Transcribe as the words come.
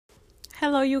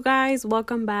Hello, you guys.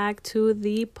 Welcome back to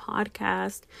the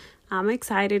podcast. I'm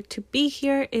excited to be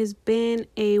here. It's been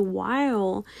a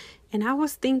while, and I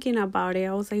was thinking about it.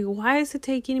 I was like, why is it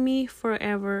taking me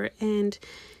forever? And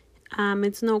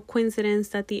it's no coincidence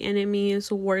that the enemy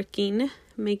is working,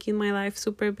 making my life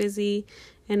super busy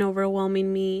and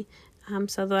overwhelming me,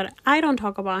 so that I don't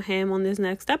talk about him on this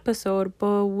next episode.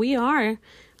 But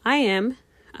I am.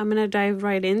 I'm going to dive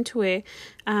right into it.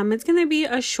 It's going to be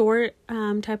a short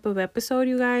type of episode,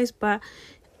 you guys, but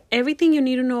everything you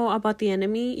need to know about the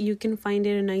enemy, you can find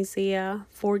it in Isaiah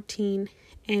 14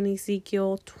 and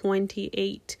Ezekiel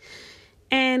 28.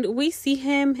 And we see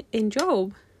him in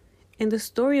Job. In the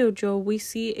story of Job, we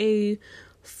see a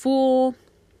full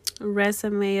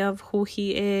resume of who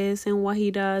he is and what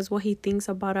he does, what he thinks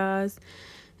about us.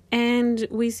 And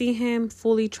we see him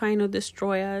fully trying to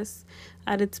destroy us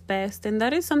at its best. And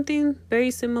that is something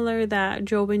very similar that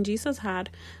Job and Jesus had.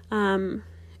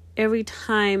 Every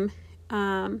time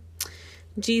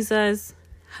Jesus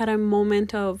had a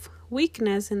moment of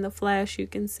weakness in the flesh, you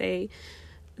can say,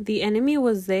 the enemy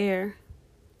was there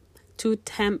to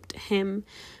tempt him.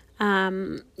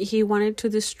 He wanted to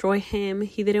destroy him.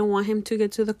 He didn't want him to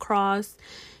get to the cross.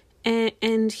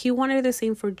 And he wanted the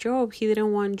same for Job. He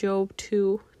didn't want Job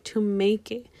to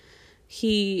make it.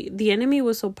 The enemy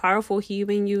was so powerful, he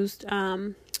even used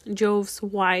Job's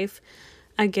wife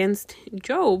against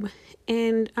Job.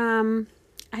 And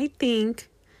I think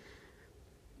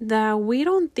that we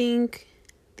don't think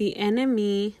the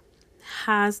enemy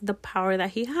has the power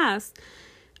that he has.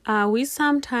 We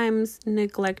sometimes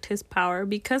neglect his power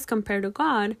because compared to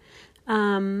God,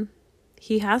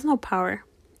 he has no power.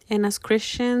 And as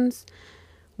Christians,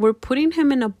 we're putting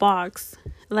him in a box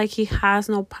like he has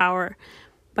no power.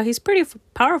 But he's pretty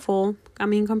powerful. I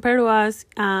mean, compared to us,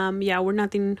 we're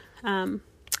nothing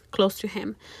close to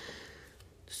him.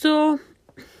 So,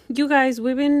 you guys,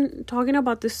 we've been talking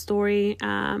about this story.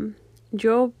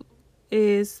 Job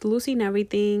is losing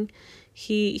everything.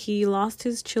 He lost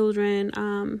his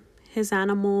children, his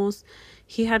animals.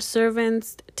 He had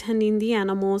servants tending the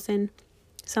animals, and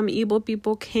some evil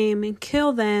people came and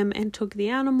killed them and took the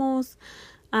animals.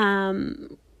 The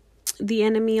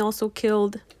enemy also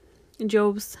killed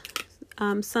Job's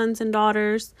sons and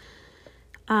daughters.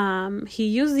 He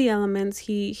used the elements.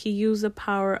 He used the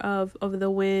power of the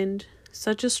wind,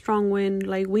 such a strong wind.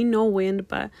 Like, we know wind,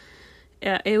 but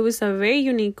it was a very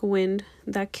unique wind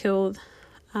that killed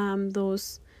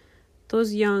those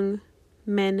young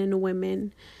men and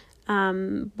women.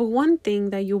 But one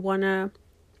thing that you want to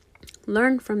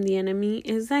learn from the enemy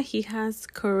is that he has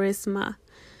charisma.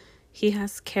 He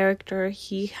has character,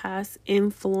 he has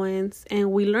influence, and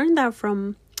we learned that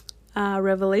from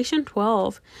Revelation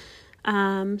 12.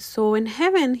 So in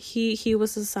heaven, he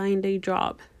was assigned a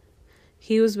job.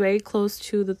 He was very close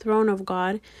to the throne of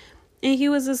God, and he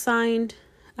was assigned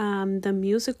the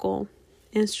musical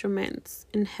instruments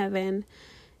in heaven,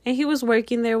 and he was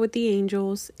working there with the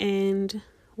angels. And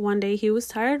one day he was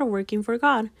tired of working for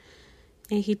God,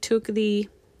 and he took the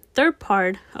third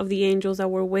part of the angels that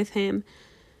were with him.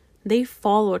 They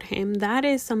followed him. That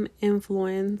is some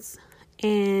influence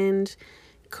and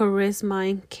charisma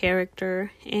and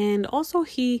character. And also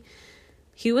he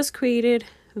was created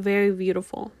very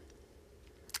beautiful.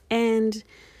 And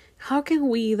how can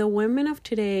we, the women of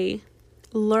today,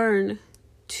 learn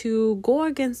to go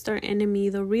against our enemy,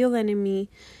 the real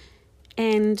enemy,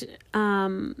 and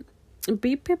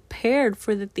be prepared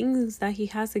for the things that he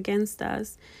has against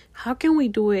us? How can we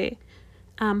do it?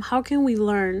 How can we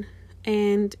learn?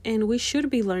 And we should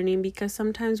be learning, because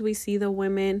sometimes we see the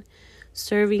women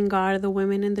serving God, the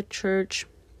women in the church,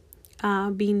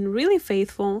 being really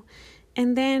faithful,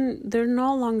 and then they're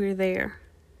no longer there.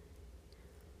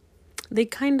 They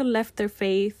kind of left their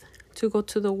faith to go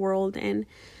to the world, and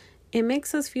it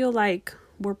makes us feel like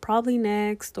we're probably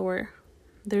next, or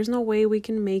there's no way we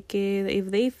can make it.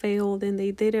 If they failed and they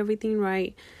did everything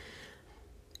right.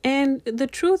 And the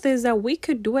truth is that we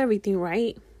could do everything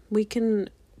right. We can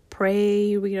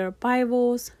pray, read our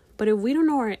Bibles, but if we don't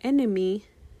know our enemy,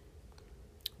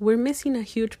 we're missing a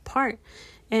huge part.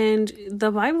 And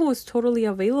the Bible is totally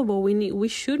available. We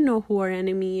should know who our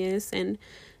enemy is and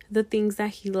the things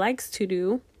that he likes to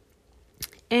do.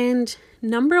 And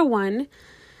number one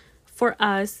for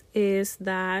us is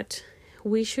that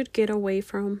we should get away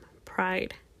from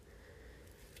pride.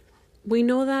 We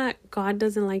know that God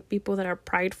doesn't like people that are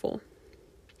prideful.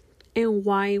 And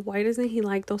why? Why doesn't he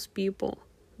like those people?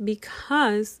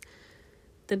 Because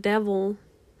the devil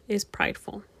is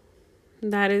prideful.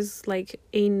 That is like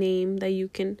a name that you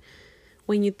can,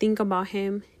 when you think about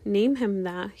him, name him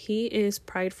that. He is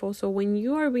prideful. So when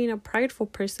you are being a prideful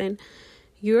person,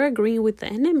 you're agreeing with the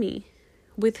enemy,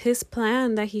 with his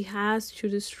plan that he has to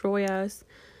destroy us.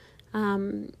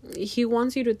 He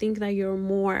wants you to think that you're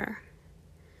more,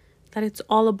 that it's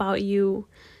all about you.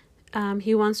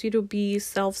 He wants you to be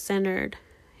self-centered,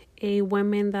 a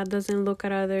woman that doesn't look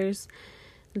at others,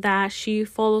 that she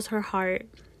follows her heart.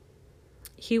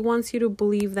 He wants you to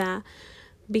believe that,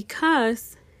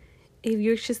 because if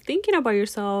you're just thinking about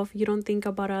yourself, you don't think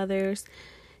about others,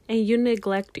 and you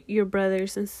neglect your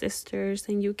brothers and sisters,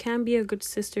 and you can't be a good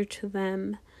sister to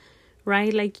them,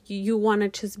 right? Like, you want to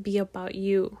just be about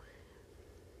you.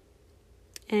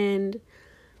 And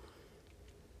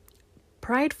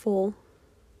prideful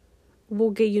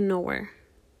will get you nowhere.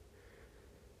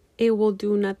 It will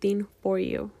do nothing for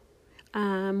you.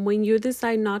 When you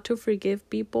decide not to forgive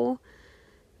people,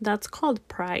 that's called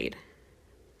pride.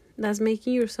 That's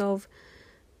making yourself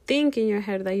think in your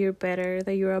head that you're better,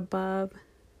 that you're above.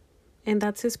 And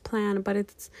that's his plan. But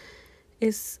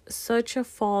it's such a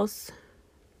false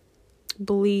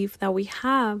belief that we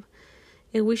have,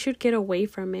 and we should get away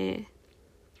from it.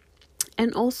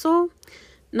 And also,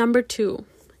 number 2,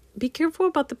 be careful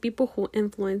about the people who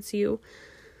influence you.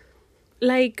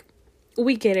 Like,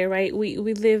 we get it, right? We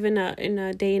live in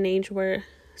a day and age where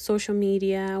social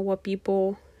media, what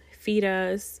people feed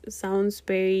us, sounds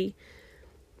very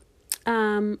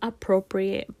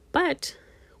appropriate. But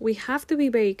we have to be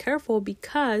very careful,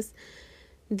 because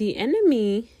the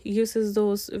enemy uses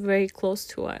those very close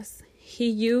to us. He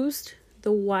used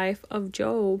the wife of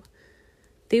Job.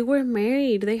 They were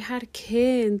married, they had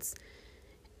kids,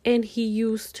 and he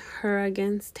used her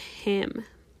against him.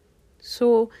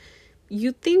 So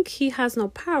you think he has no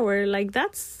power? Like,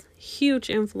 that's huge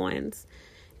influence.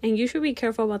 And you should be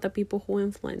careful about the people who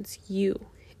influence you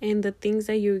and the things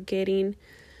that you're getting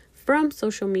from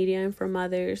social media and from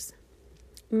others.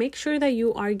 Make sure that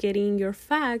you are getting your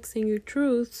facts and your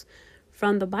truths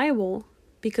from the Bible,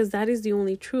 because that is the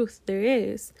only truth there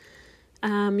is.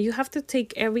 You have to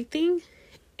take everything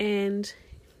and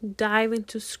dive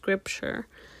into scripture.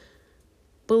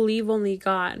 Believe only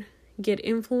God. Get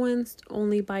influenced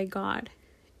only by God.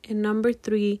 And number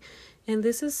 3, and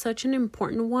this is such an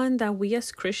important one that we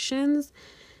as Christians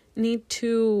need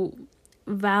to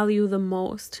value the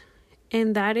most,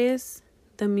 and that is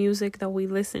the music that we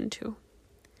listen to.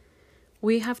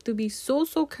 We have to be so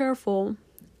careful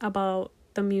about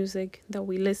the music that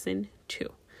we listen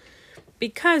to,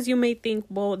 because you may think,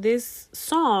 well, this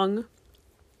song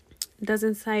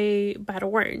doesn't say bad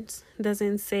words,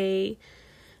 doesn't say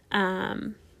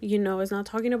it's not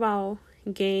talking about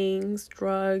gangs,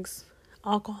 drugs,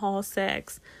 alcohol,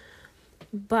 sex.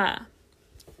 But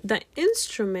the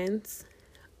instruments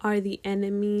are the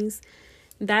enemies.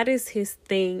 That is his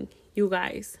thing, you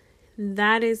guys.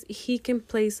 That is, he can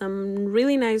play some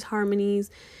really nice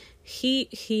harmonies.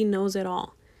 He knows it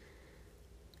all.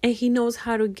 And he knows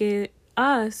how to get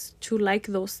us to like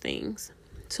those things.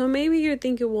 So maybe you're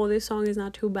thinking, well, this song is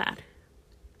not too bad.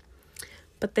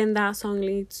 But then that song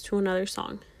leads to another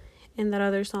song. And that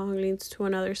other song leads to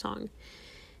another song.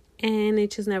 And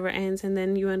it just never ends. And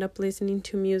then you end up listening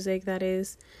to music that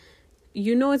is,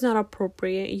 it's not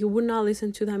appropriate. You would not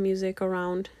listen to that music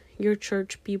around your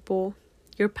church people,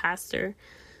 your pastor.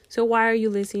 So why are you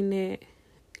listening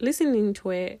to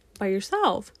it by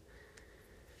yourself?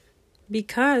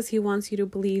 Because he wants you to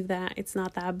believe that it's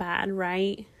not that bad,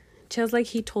 right? Just like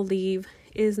he told Eve,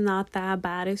 it's not that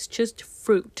bad. It's just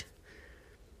fruit.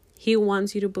 He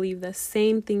wants you to believe the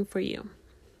same thing for you.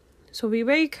 So be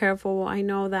very careful. I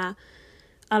know that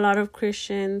a lot of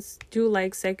Christians do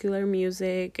like secular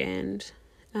music,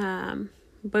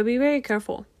 but be very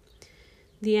careful.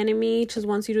 The enemy just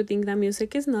wants you to think that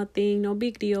music is nothing, no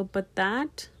big deal. But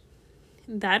that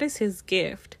is his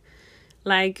gift.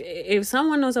 Like, if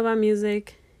someone knows about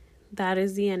music, that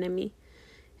is the enemy.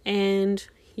 And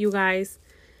you guys,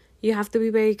 you have to be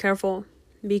very careful.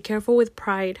 Be careful with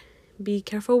pride. Be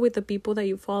careful with the people that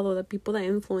you follow, the people that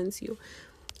influence you.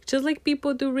 Just like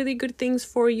people do really good things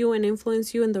for you and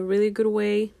influence you in the really good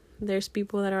way, there's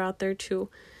people that are out there to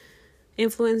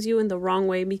influence you in the wrong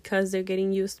way because they're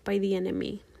getting used by the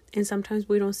enemy. And sometimes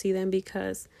we don't see them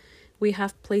because we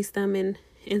have placed them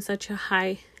in such a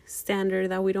high standard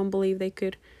that we don't believe they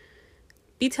could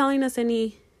be telling us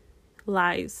any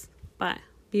lies. But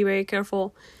be very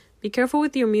careful. Be careful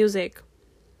with your music.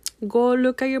 Go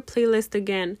look at your playlist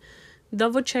again.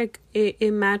 Double check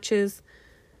it matches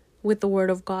with the word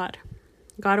of God.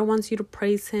 God wants you to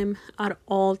praise him at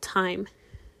all time.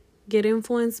 Get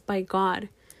influenced by God.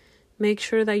 Make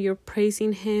sure that you're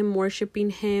praising him, worshiping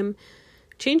him.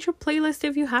 Change your playlist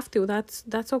if you have to.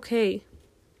 That's okay.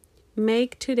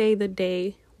 Make today the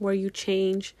day where you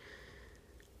change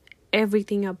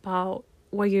everything about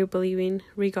what you're believing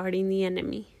regarding the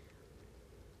enemy.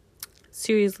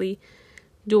 Seriously,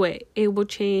 do it. It will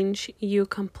change you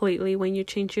completely when you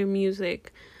change your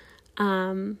music.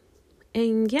 And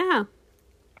yeah,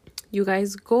 you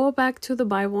guys go back to the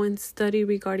Bible and study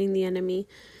regarding the enemy.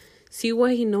 See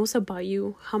what he knows about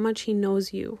you, how much he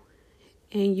knows you,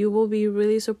 and you will be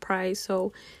really surprised.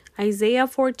 So Isaiah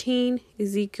 14,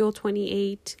 Ezekiel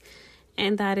 28,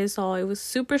 and that is all. It was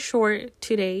super short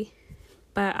today,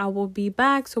 but I will be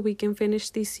back so we can finish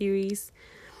this series.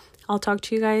 I'll talk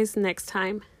to you guys next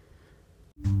time.